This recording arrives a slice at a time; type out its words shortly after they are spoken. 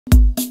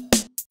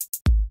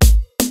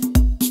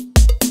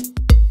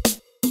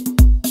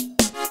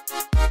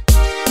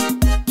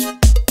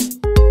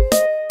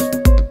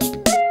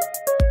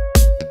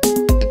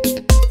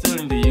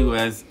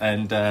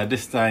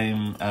this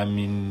time I'm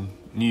in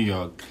New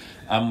York.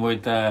 I'm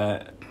with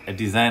a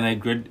designer,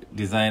 great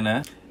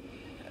designer,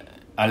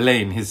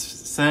 Alain. His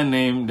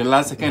surname, the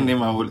last second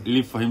name, I will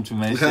leave for him to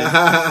mention.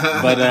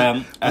 But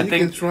I think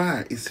can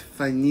try. It's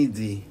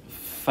Fagnidi.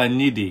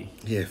 Fagnidi.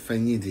 Yeah,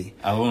 Fagnidi.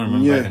 I won't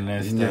remember the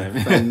next time.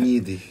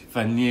 Fagnidi.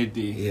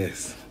 Fagnidi.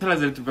 Yes. Tell us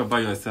a little bit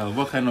about yourself.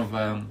 What kind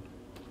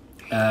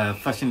of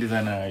fashion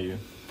designer are you?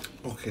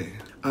 Okay.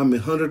 I'm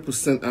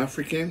 100%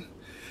 African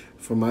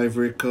from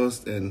Ivory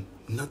Coast, and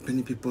not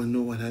many people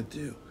know what I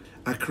do.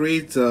 I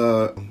create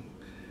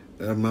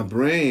my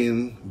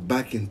brand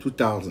back in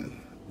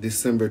 2000,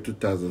 December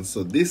 2000.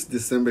 So this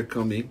December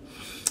coming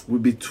will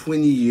be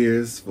 20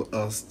 years for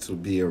us to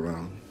be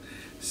around.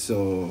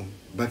 So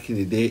back in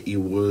the day, it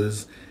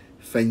was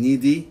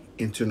Fagnidi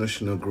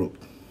International Group.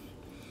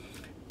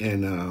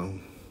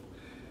 And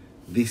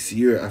this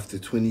year, after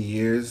 20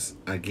 years,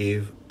 I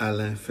gave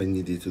Alain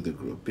Fagnidi to the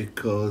group,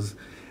 because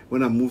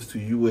when I moved to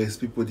US,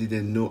 people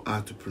didn't know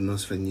how to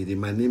pronounce Fagnidi.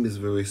 My name is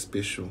very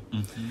special,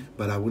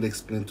 but I will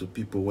explain to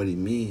people what it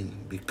means,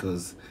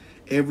 because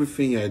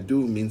everything I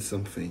do means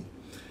something.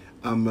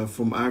 I'm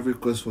from Ivory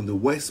Coast, from the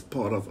west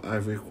part of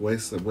Ivory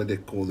Coast, what they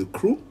call the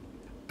Crew.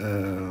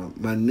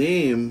 My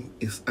name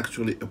is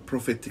actually a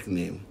prophetic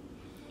name.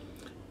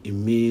 It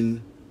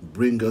means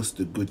bring us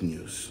the good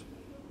news.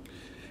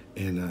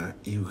 And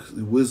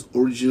it was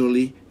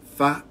originally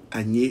Fa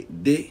Anye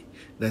De,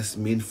 that's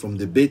mean from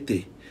the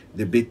Bete.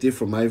 The Bete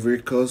from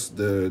Ivory Coast,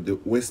 the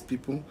West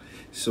people.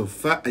 So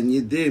Fa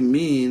Anye De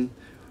mean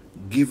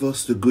give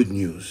us the good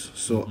news.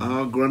 So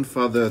our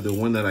grandfather, the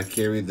one that I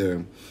carry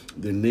the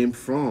name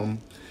from,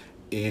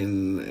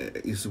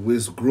 is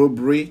with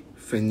Grobri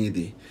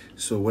Fagnidi.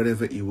 So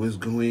wherever he was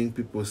going,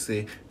 people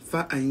say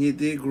Fa Anye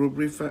De,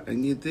 Grobri Fa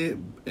Anye De,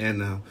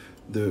 and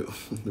the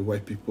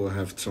white people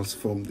have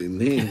transformed the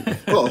name,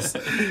 of course.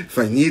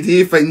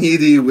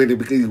 Fagnidi,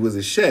 because he was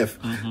a chef.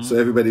 So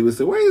everybody would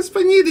say, where is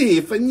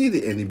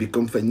Fagnidi? And he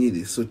become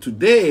Fagnidi. So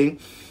today,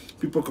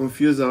 people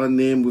confuse our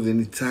name with an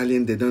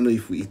Italian. They don't know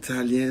if we're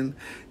Italian,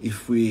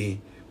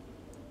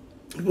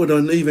 people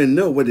don't even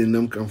know where the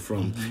name comes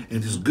from.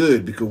 And it's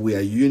good, because we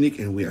are unique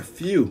and we are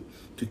few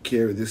to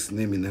carry this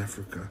name in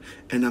Africa.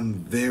 And I'm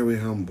very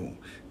humble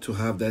to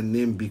have that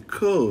name,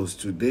 because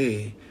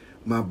today,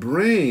 my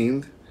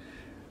brain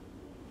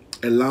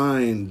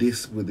align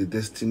this with the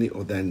destiny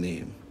of that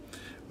name.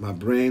 My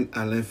brand,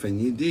 Alain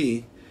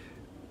Fagnidi,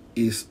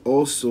 is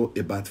also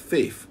about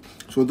faith.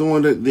 So don't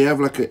wonder, they have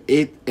like a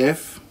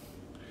 8F,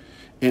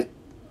 and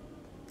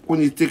when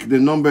you take the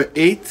number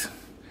 8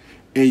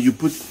 and you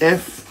put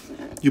F,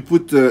 you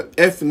put the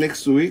F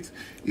next to it,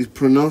 it's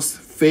pronounced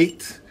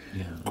faith,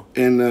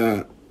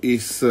 and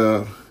it's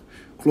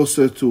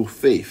closer to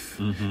faith.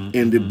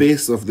 And the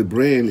base of the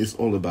brand is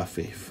all about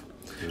faith.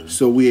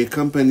 So we're a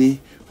company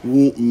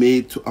who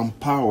made to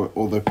empower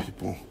other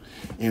people,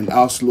 and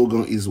our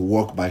slogan is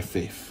walk by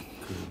faith.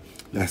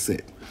 That's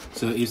it.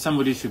 So if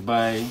somebody should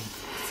buy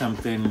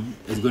something,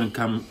 it's going to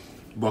come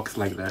box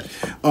like that?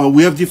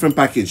 We have different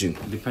packaging.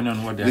 Depending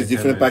on what they There's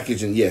different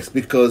packaging, yes,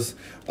 because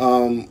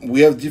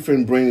we have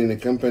different brand in the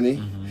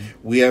company.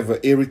 We have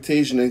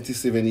Heritage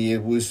 1978,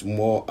 which is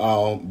more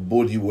our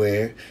body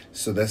wear.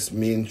 So that's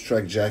mean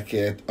track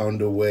jacket,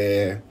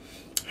 underwear,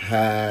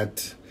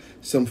 hat.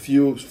 Some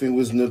few things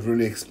was not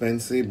really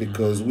expensive,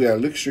 because we are a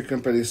luxury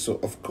company. So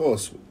of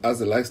course, as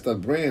a lifestyle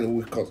brand,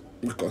 we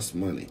cost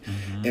money,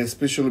 and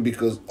especially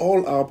because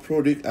all our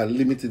products are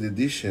limited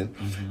edition.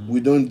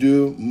 We don't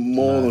do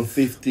more than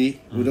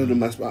 50. We don't do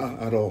mass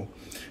at all.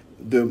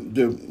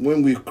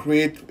 When we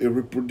create a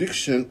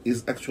reproduction,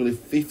 is actually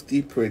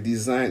 50 per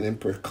design and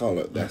per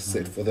color. That's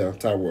it for the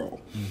entire world.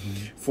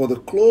 For the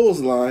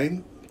clothes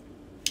line,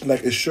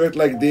 like a shirt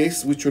like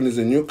this, which one is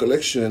a new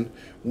collection,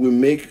 we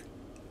make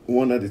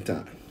one at a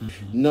time.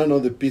 None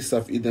of the pieces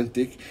are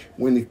identical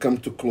when it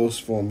comes to clothes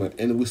for men,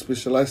 and we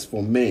specialize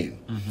for men,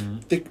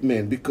 thick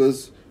men,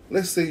 because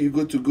let's say you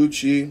go to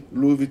Gucci,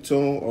 Louis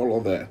Vuitton, all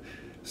of that.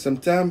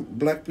 Sometimes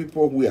black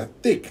people, we are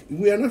thick.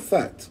 We are not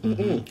fat.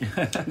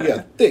 We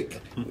are thick.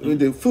 With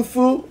the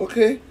fufu,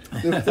 okay,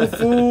 the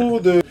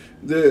fufu,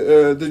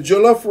 the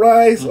jollof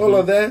rice, all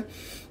of that.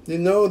 You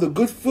know, the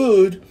good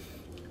food.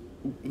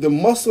 The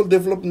muscle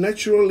develop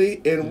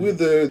naturally, and with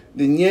the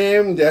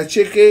yam, the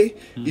acheke,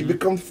 it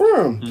becomes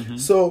firm.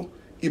 So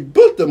it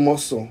built the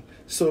muscle.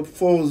 So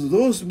for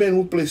those men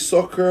who play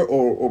soccer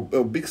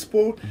or big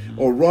sport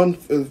or run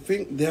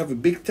thing, they have a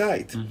big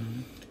tight.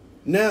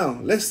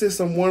 Now, let's say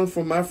someone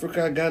from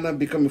Africa, Ghana,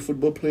 become a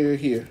football player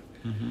here.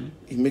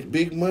 He make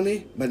big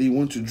money, but he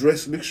want to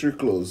dress luxury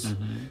clothes.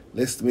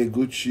 Let's make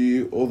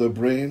Gucci, other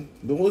brand.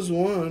 Those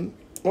one,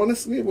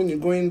 honestly, when you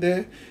go in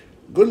there,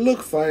 good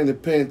look fine, the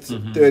pants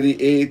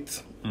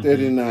 38,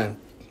 39.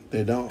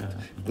 They don't,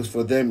 because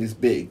for them it's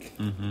big.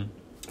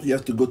 You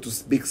have to go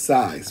to big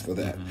size for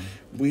that.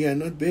 We are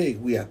not big,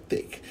 we are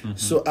thick.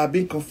 So I've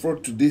been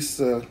confronted to this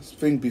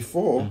thing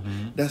before.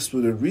 That's for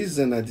the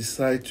reason I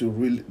decided to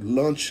really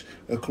launch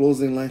a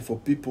clothing line for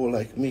people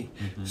like me.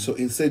 So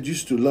instead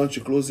just to launch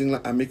a clothing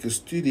line, I make a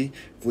study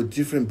for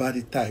different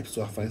body types.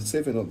 So I find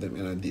 7 of them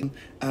and I did.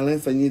 Alain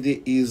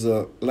Fagnidi is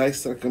a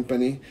lifestyle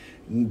company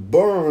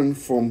born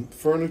from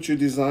furniture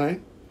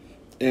design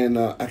and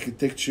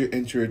architecture,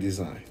 interior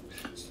design.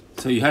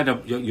 So you had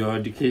your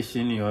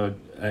education,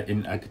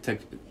 in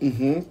architecture.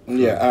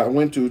 Yeah, I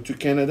went to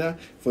Canada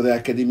for the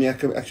academia.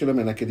 Actually, I'm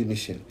an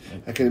academician.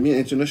 Academia,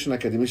 international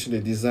academician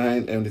in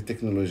design and the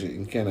technology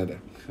in Canada,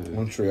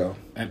 Montreal.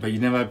 But you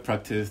never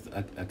practiced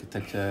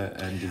architecture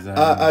and design?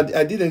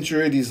 I did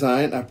interior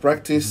design. I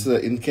practiced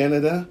in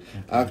Canada.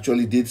 I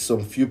actually did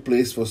some few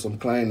plays for some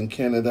client in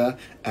Canada.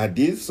 I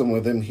did some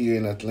of them here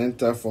in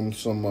Atlanta from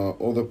some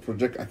other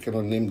project. I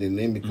cannot name the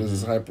name because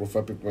it's high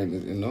profile people,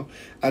 you know.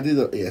 I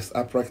did, yes,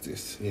 I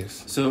practiced,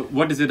 yes. So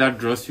what is it that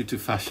draws you to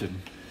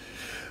fashion?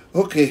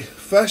 Okay,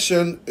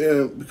 fashion,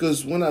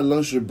 because when I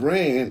launched the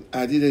brand,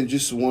 I didn't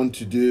just want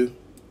to do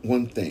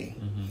one thing.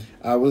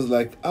 I was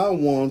like,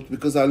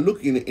 because I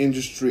look in the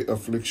industry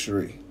of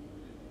luxury.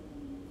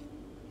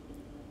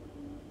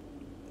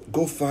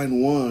 Go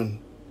find one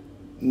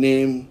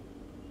name,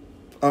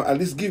 or at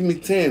least give me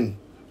 10.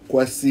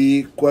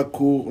 Kwasi,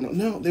 Kwaku.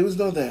 No, there was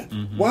not that.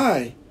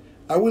 Why?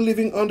 Are we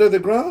living under the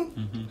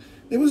ground?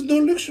 There was no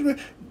luxury.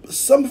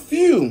 Some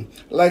few,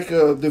 like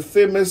the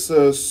famous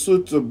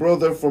suit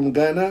brother from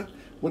Ghana.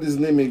 What is his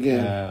name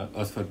again?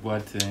 Osford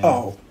Boateng.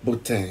 Oh,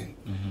 Boateng.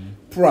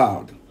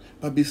 Proud.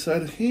 But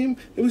beside him,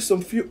 there was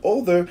some few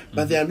other,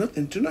 but they are not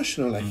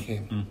international like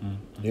him.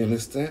 You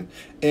understand?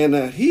 And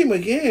him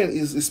again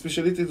is a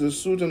specialty to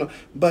suit.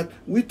 But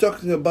we're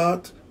talking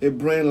about a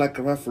brand like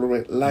Ralph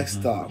Lauren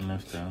lifestyle,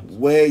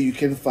 where you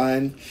can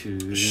find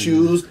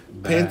shoes,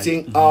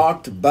 painting,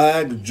 art,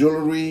 bag,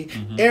 jewelry,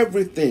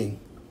 everything.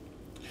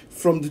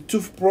 From the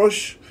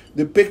toothbrush,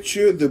 the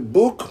picture, the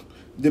book,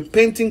 the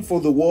painting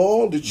for the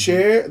wall, the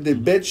chair, the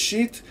bed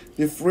sheet,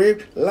 the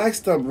frame,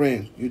 lifestyle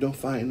brand. You don't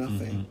find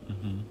nothing.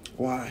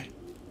 Why?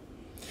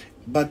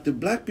 But the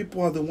black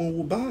people are the one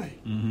who buy.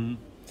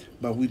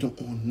 But we don't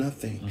own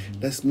nothing.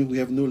 That means we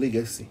have no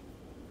legacy.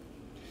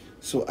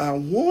 So I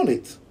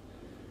wanted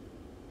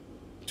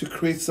to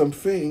create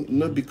something,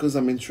 not because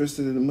I'm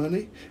interested in the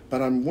money,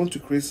 but I want to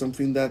create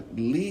something that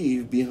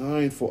leave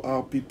behind for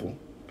our people.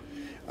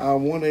 I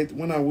wanted,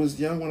 when I was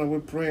young, when I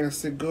would pray, I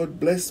said,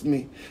 God bless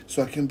me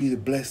so I can be the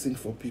blessing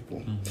for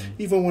people.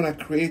 Even when I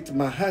create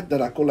my hat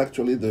that I call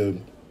actually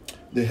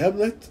the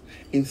helmet,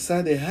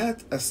 inside the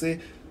hat, I say,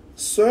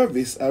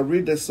 service. I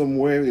read that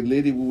somewhere, a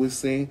lady who was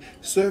saying,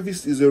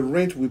 service is a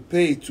rent we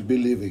pay to be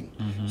living.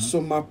 So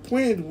my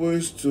point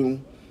was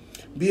to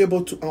be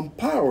able to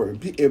empower,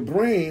 be a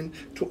brain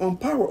to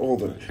empower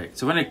others. Okay.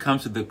 So when it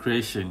comes to the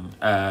creation,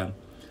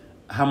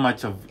 how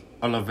much of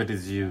all of it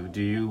is you? Do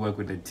you work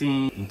with a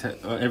team?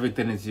 Or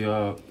everything is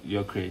your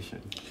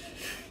creation?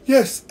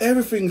 Yes,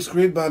 everything is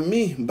created by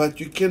me,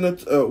 but you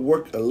cannot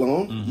work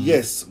alone.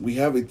 Yes, we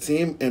have a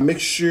team and make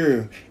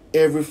sure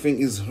everything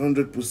is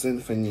 100%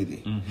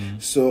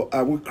 Fagnidi. So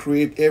I will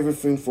create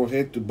everything from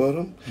head to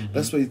bottom.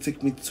 That's why it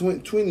took me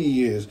 20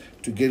 years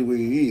to get where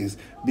it is,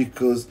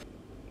 because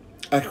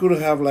I couldn't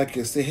have like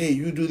say, hey,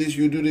 you do this,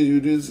 you do this, you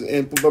do this,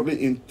 and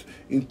probably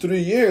in 3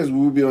 years we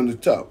will be on the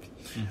top.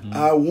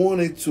 I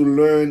wanted to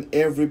learn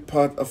every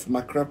part of my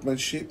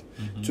craftsmanship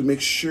to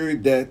make sure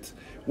that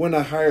when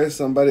I hire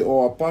somebody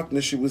or a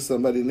partnership with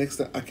somebody, next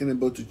time I can be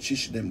able to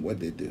teach them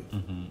what they do.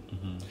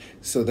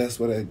 So that's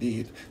what I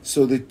did.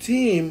 So the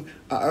team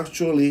are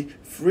actually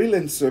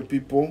freelancer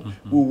people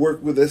who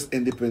work with us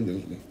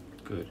independently.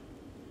 Good.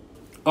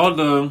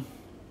 Although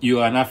you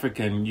are an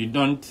African, you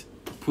don't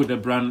put a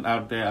brand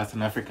out there as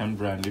an African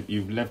brand.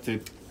 You've left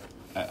it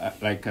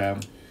like a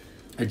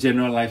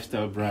general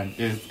lifestyle brand.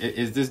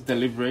 Is this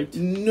deliberate?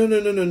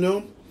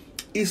 No.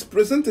 It's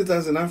presented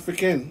as an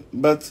African,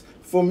 but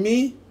for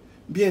me,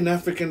 be an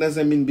African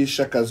doesn't mean be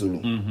Shaka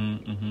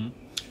Zulu.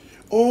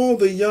 All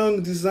the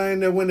young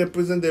designers, when they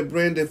present their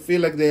brand, they feel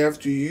like they have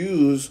to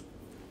use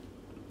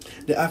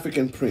the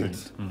African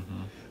print.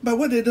 But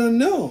what they don't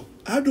know,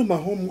 I do my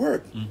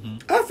homework.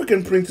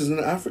 African print is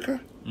not Africa.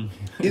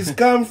 It's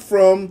come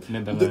from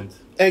Netherlands.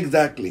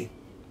 Exactly.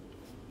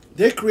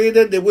 They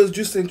created, they was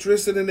just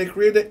interested and they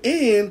created,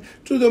 and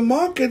to the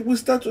market we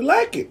start to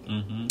like it.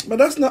 But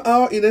that's not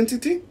our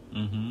identity.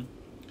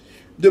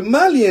 The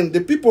Malian,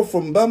 the people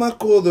from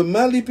Bamako, the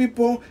Mali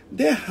people,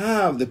 they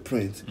have the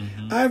print.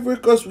 Ivory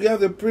Coast, we have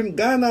the print.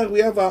 Ghana, we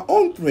have our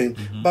own print.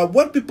 But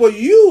what people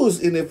use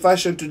in a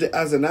fashion today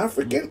as an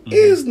African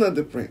is not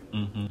the print.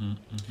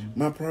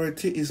 My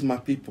priority is my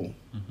people,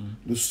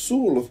 the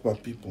soul of my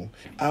people.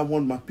 I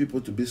want my people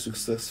to be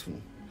successful.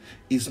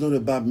 It's not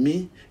about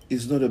me.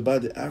 It's not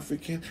about the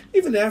African.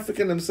 Even the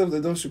African themselves, they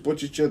don't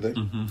support each other.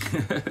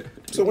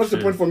 So what's the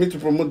point for me to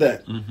promote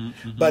that?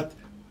 But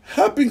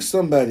helping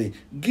somebody,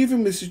 give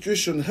him a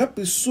situation, help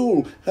his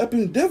soul, help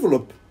him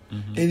develop.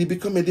 and he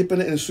become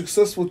independent and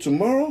successful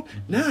tomorrow.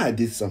 Now I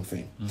did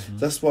something.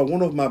 That's why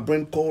one of my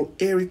brand called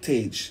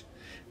Heritage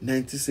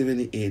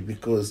 1978,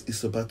 because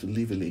it's about to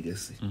leave a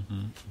legacy.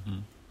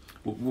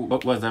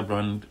 What was that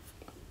brand?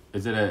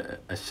 Is it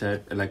a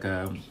shirt, like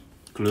a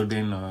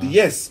clothing? Or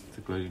Yes.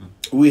 Clothing?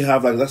 We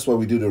have, like, that's why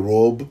we do the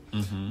robe,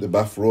 the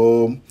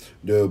bathrobe,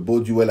 the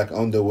boat you wear like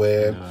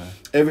underwear.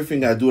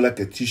 Everything I do, like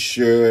a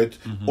t-shirt,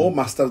 all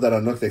my stuff that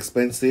are not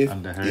expensive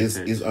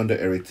is under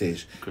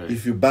Heritage. Great.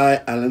 If you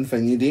buy Alain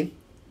Fagnidi,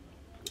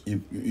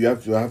 you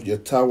have to have your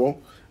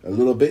towel a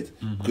little bit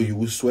because you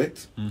will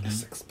sweat.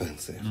 It's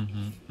expensive.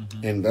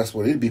 And that's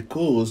what it is,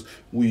 because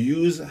we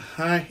use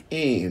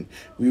high-end.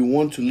 We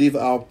want to leave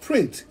our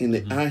print in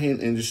the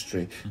high-end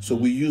industry. So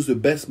we use the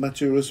best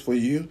materials for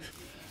you.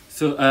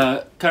 So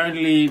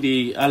currently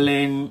the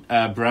Alain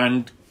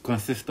brand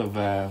consists of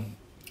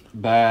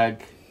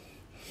bag,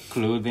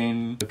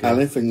 clothing.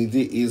 Alain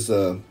Fagnidi is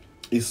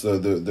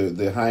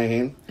the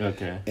high-end.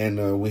 Okay.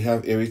 And we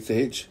have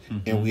Heritage,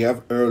 and we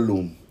have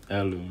Heirloom.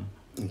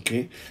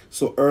 Okay,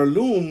 so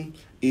Heirloom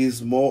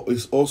is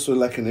also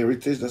like an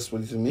Heritage. That's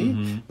what it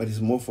means, but it's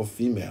more for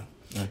female.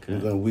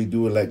 Okay. We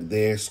do like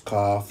their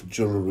scarf,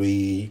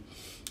 jewelry,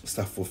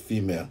 stuff for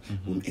female.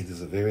 It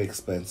is very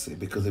expensive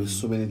because there's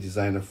so many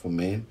designers for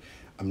men.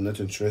 I'm not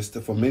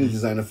interested. For many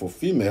designers for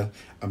female,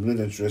 I'm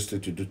not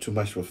interested to do too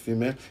much for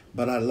female.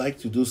 But I like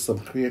to do some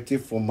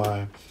creative for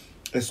my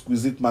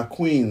exquisite, my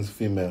queen's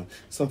female.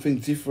 Something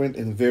different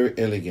and very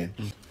elegant.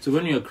 So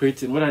when you're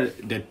creating, what are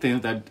the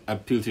things that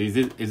appeal to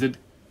you? Is it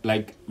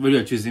like when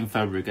you're choosing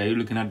fabric? Are you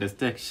looking at the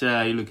texture?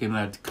 Are you looking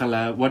at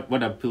color?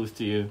 What appeals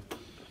to you?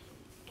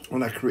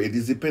 When I create,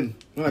 it depends.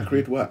 When I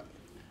create what?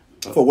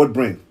 For what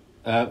brand?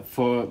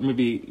 For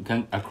maybe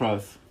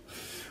across.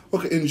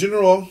 Okay, in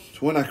general,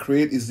 when I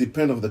create, it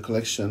depends on the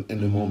collection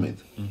and the moment.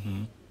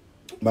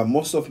 But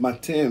most of my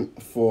theme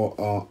for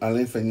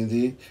Alain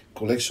Fagnidi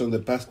collection, the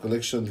past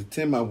collection, the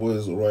theme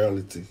was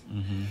royalty.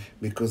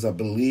 Because I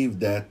believe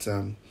that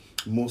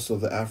most of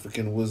the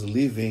African was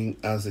living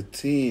as a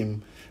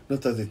team,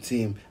 not as a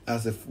team,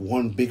 as a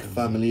one big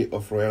family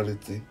of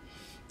royalty.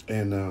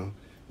 And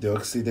the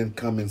Occident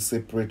come and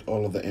separate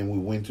all of that, and we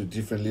went to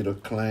different little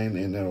clan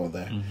and all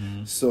that.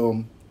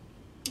 So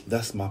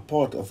that's my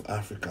part of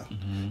Africa.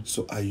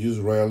 So I use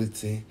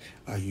royalty.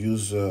 I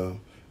use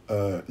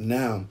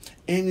now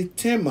any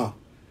theme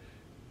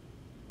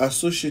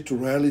associated to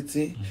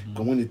royalty.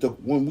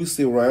 When we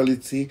say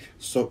royalty,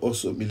 so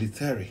also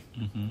military.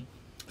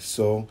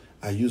 So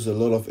I use a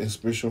lot of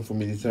inspiration for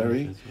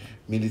military,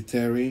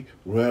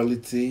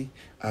 royalty.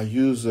 I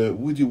use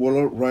with the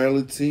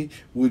royalty,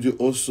 would you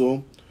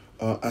also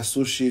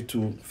associate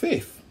to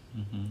faith?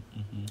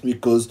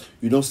 Because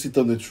you don't sit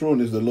on the throne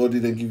if the Lord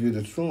didn't give you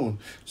the throne.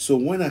 So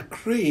when I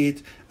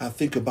create, I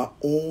think about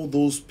all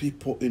those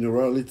people in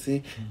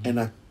royalty, and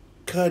I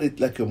cut it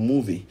like a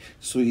movie.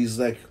 So it's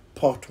like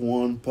part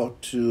 1, part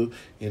 2,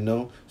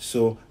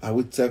 So I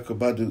would talk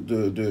about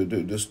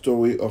the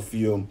story of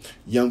your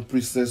young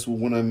princess who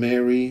want to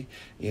marry,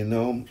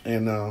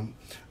 and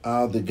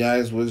how the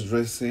guys was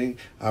dressing.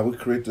 I would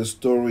create a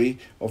story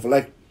of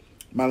like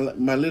my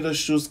little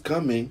shoes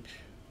coming.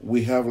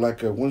 We have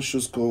like one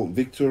shoes called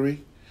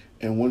Victory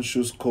and one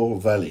shoes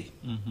called Valley.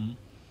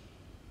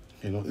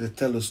 They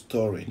tell a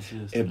story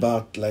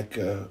about like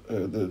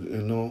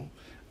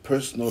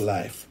personal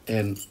life,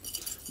 and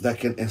that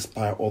can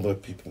inspire other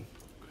people.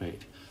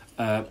 Great.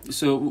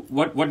 So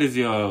what is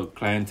your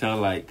clientele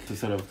like, to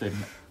sort of thing?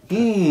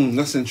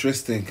 That's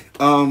interesting.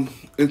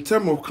 In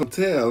terms of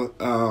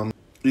clientele,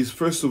 is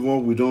first of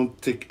all, we don't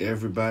take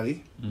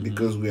everybody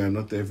because we are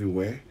not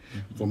everywhere.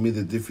 For me,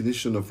 the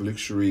definition of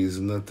luxury is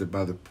not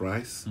about the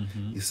price.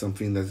 It's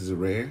something that is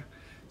rare.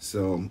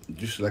 So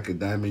just like a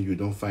diamond, you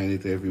don't find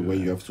it everywhere.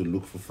 You have to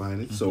look for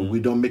find it. So we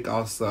don't make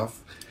our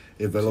stuff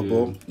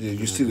available.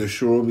 You see the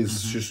showroom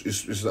is just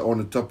it's on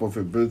the top of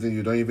a building.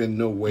 You don't even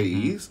know where it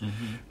is.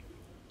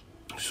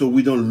 So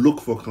we don't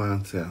look for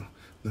clientele.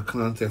 The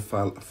clientele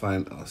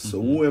find us.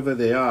 So whoever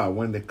they are,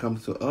 when they come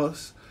to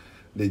us,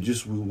 we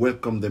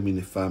welcome them in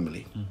the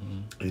family,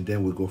 and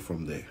then we go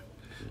from there.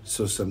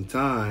 So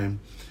sometimes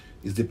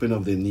it depends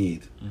on their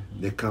need.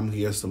 They come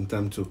here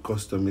sometimes to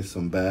customize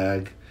some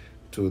bag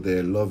to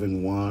their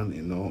loving one.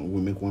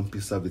 We make one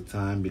piece at a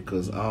time,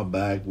 because our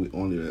bag we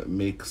only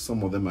make.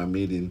 Some of them are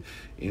made in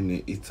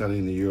Italy,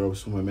 in Europe.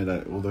 Some are made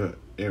at other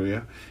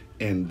area,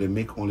 and they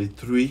make only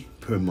 3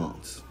 per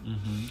month.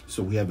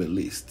 So we have a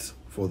list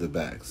for the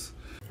bags.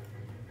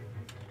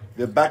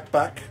 The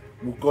backpack,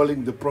 we call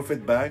it the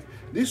prophet bag.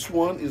 This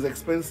one is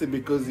expensive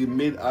because it's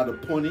made out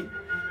of pony.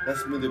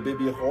 That's made the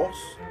baby horse,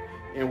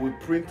 and we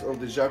print of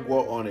the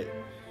jaguar on it.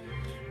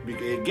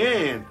 Because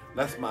again,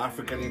 that's my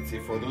Africanity.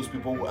 For those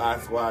people who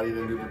ask why I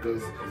didn't do it,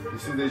 because you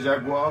see the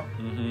jaguar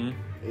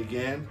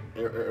again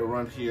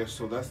around here.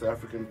 So that's the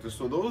Africanity.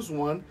 So those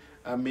one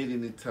are made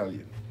in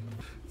Italian.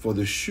 For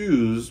the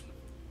shoes,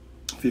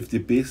 50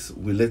 piece,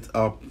 we let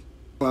our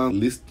client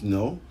list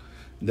know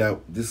that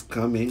this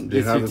coming.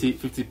 They have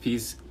 50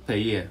 piece per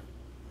year.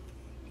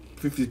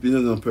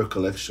 $50 per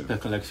collection. Per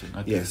collection,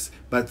 okay. Yes,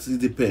 but it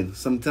depends.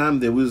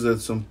 Sometimes there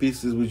was some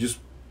pieces we just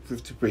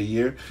 50 per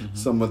year.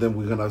 Some of them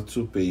we're gonna have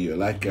 2 per year.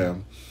 Like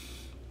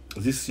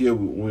this year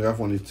we have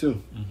only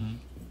 2.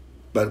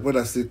 But when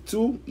I say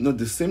 2, not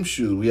the same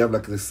shoes. We have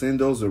like the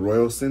sandals, the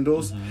royal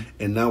sandals,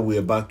 and now we're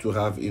about to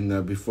have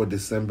in before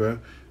December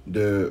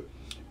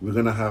we're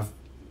gonna have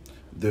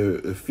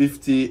the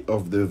 50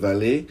 of the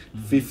Valet,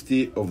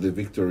 50 of the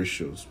Victory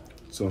shoes.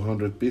 So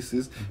 100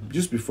 pieces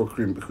just before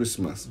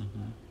Christmas.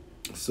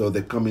 So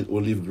they come in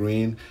olive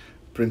green,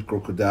 print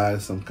crocodile,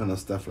 some kind of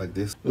stuff like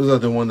this. Those are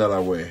the ones that I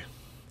wear.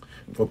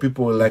 For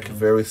people who like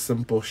very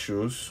simple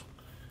shoes,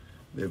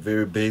 they're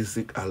very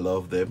basic. I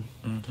love them.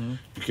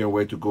 You can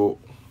wear to go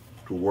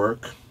to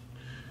work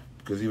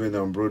because even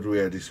on Broadway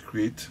are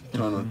discreet,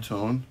 tone on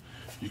tone.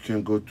 You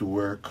can go to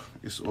work.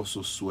 It's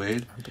also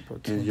suede,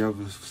 and you have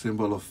a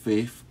symbol of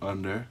faith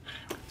under.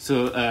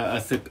 So,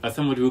 as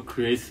somebody who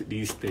creates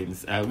these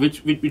things,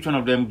 which one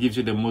of them gives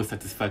you the most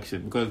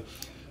satisfaction? Because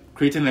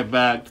creating a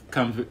bag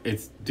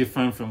it's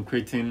different from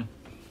creating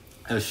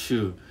a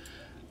shoe.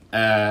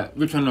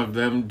 Which one of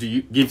them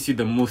gives you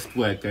the most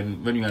work?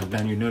 And when you are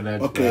done, you know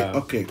that.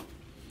 Okay.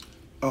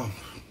 Oh,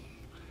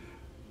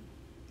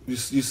 you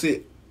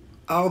see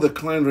how the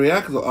client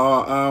reacts,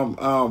 or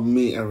how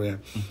me I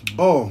react.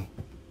 Oh,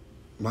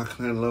 my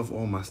client love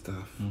all my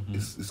stuff.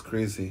 It's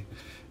crazy.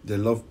 They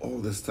love all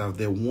the stuff.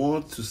 They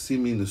want to see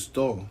me in the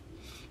store.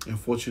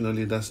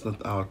 Unfortunately, that's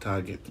not our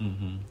target.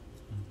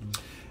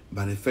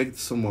 But in fact,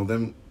 some of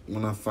them,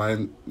 when I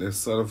find they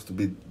sort of to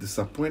be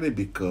disappointed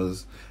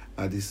because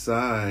I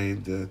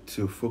decide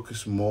to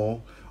focus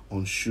more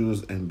on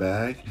shoes and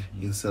bag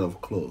instead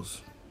of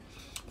clothes.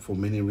 For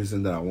many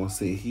reasons that I won't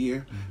say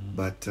here,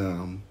 but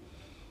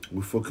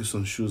we focus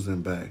on shoes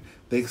and bag.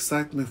 The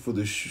excitement for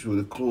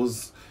the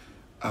clothes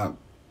are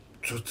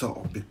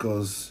total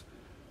because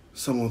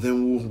some of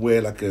them will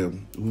wear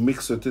we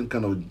make certain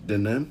kind of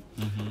denim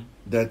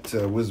that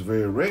was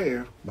very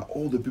rare, but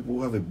all the people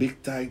who have a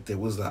big tight, there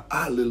was a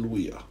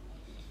hallelujah.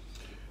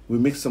 We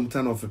make some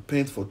kind of a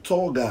pant for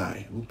tall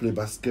guy who play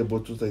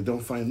basketball too. They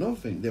don't find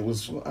nothing. They were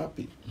so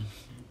happy.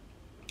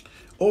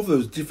 All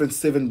those different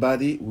 7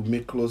 body, we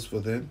make clothes for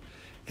them,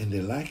 and they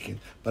like it.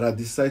 But I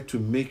decided to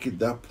make it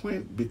that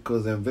point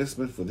because the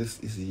investment for this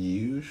is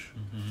huge.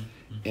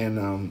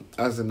 And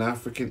as an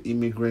African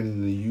immigrant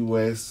in the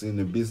U.S. in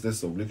the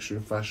business of luxury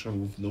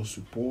fashion with no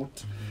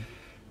support,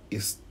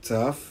 it's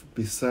tough.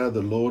 Beside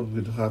the Lord,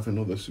 we don't have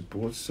another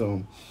support.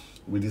 So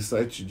we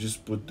decided to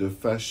just put the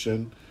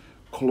fashion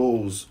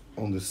clothes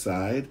on the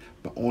side,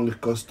 but only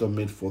custom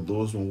made for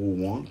those who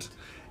want.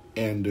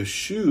 And the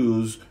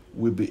shoes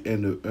will be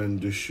and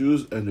the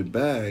shoes and the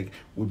bag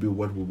will be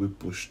what will be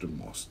pushed the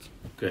most.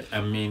 Okay, I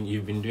mean,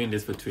 you've been doing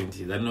this for 20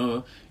 years. I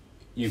know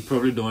you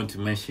probably don't want to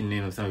mention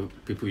names of some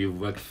people you've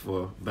worked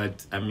for,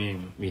 but I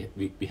mean,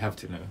 we have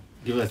to know.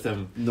 Give us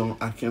some. No,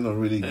 I cannot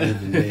really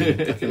give the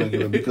name. I cannot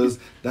give it because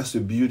that's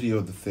the beauty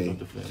of the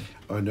thing.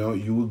 I know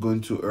you will go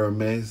into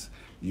Hermes.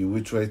 You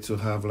will try to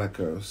have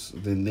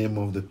the name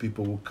of the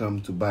people who come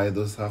to buy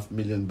those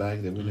 500,000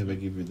 bags. They will never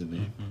give you the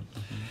name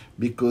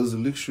because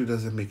luxury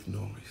doesn't make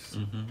noise.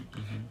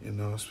 You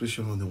know,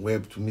 especially on the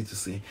web. To me, to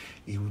say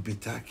it would be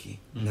tacky.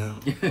 No,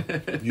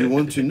 you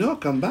want to know?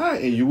 Come by,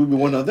 and you will be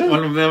one of them.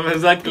 One of them,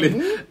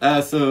 exactly.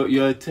 So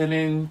you're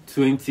turning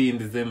 20 in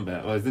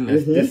December, or isn't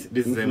it this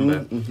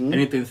December?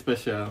 Anything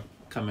special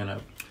coming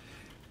up?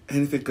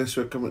 Anything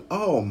special coming?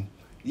 Oh,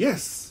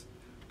 yes.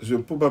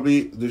 So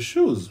probably the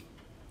shoes.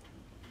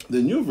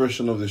 The new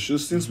version of the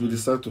shoes, since we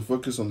decided to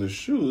focus on the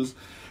shoes,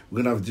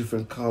 we're going to have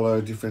different color,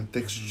 different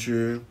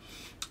texture,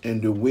 and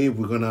the way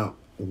we're going to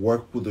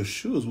work with the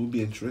shoes will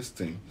be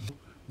interesting.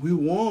 We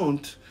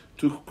want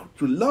to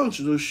launch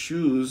those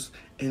shoes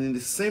and in the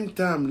same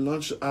time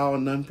launch our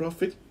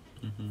nonprofit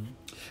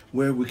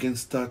where we can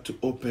start to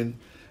open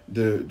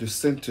the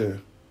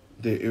center,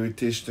 the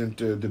Heritage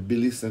Center, the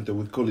Billy Center.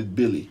 We call it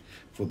Billy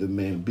for the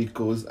men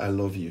because I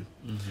love you.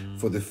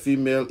 For the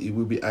female, it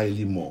will be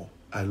Ailey more.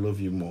 I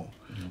love you more.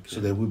 So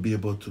that we'll be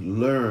able to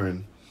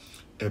learn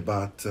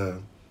about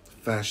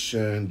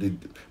fashion,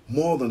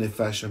 more than a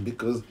fashion,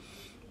 because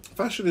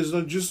fashion is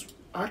not just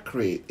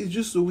accurate, it's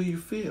just the way you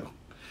feel.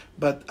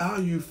 But how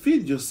you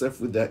feed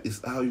yourself with that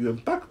is how you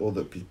impact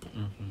other people.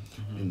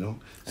 You know.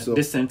 So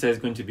this center is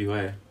going to be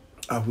where?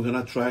 We're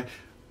gonna try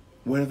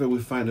wherever we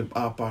find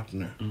our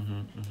partner.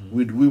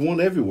 We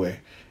want everywhere.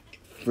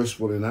 First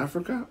of all, in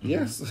Africa,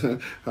 yes,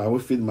 I will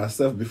feed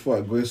myself before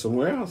I go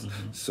somewhere else.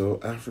 So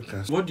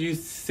Africa. What do you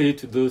say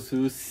to those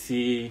who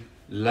see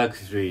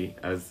luxury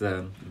as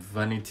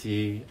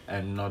vanity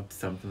and not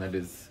something that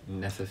is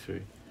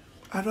necessary?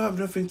 I don't have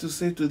nothing to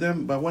say to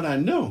them, but what I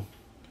know,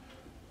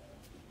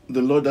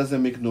 the Lord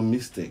doesn't make no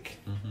mistake.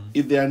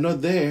 If they are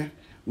not there,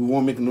 we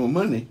won't make no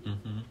money.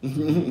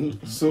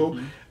 So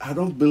I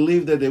don't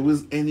believe that there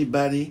is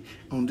anybody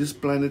on this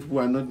planet who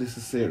are not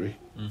necessary.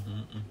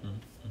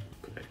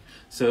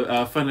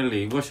 So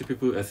finally, what should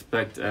people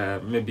expect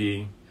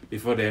maybe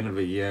before the end of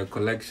the year?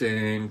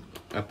 Collection,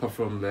 apart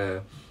from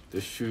the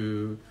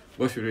shoe,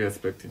 what should we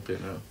expect in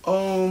general?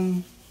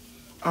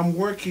 I'm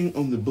working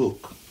on the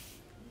book.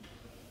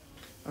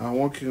 I'm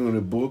working on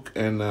a book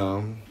and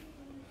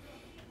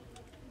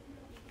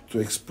to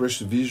express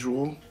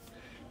visual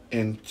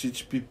and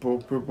teach people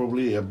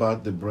probably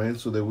about the brand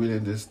so they will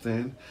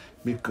understand,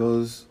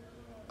 because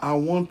I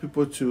want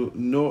people to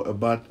know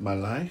about my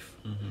life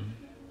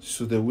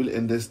so they will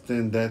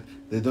understand that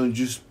they don't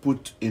just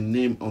put a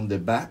name on the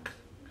back,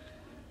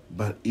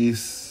 but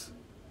it's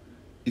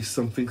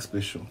something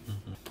special.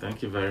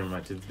 Thank you very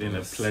much. It's been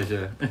a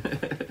pleasure.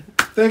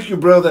 Thank you,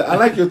 brother. I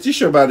like your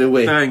t-shirt, by the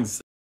way.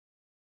 Thanks.